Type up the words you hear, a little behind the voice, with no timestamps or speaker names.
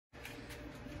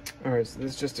Alright, so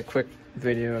this is just a quick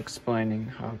video explaining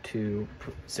how to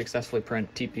successfully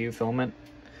print TPU filament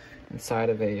inside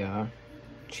of a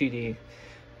Qidi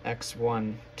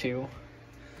X1 2.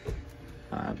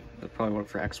 It'll probably work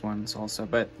for X1s also,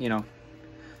 but you know,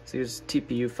 so here's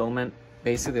TPU filament.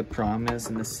 Basically the problem is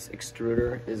in this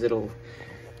extruder is it'll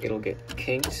get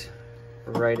kinked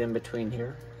right in between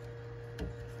here,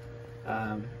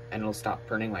 and it'll stop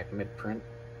printing like mid-print.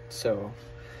 So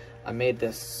I made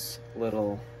this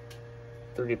little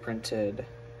 3D printed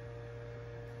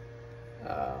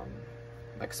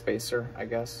like spacer, I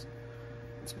guess.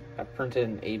 I printed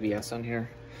an ABS on here,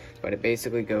 but it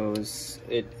basically goes,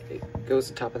 it goes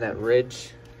on top of that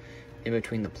ridge in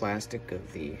between the plastic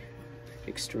of the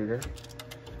extruder.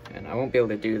 And I won't be able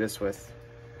to do this with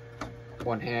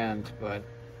one hand, but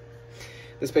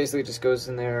this basically just goes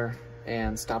in there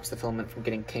and stops the filament from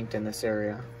getting kinked in this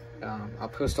area. I'll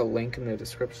post a link in the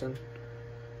description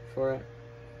for it,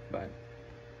 but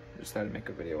I just thought I'd make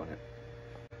a video on it.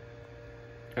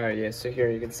 Alright, yeah, so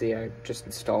here you can see I just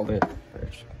installed it.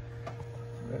 Right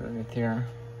underneath here.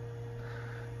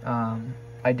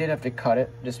 I did have to cut it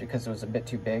just because it was a bit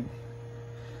too big,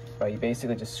 but you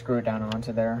basically just screw it down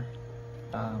onto there.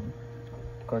 Of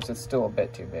course, it's still a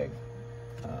bit too big.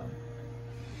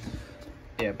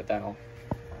 Yeah, but that'll...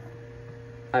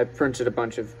 I printed a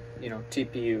bunch of, you know,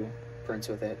 TPU prints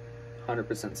with it.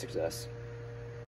 100% success.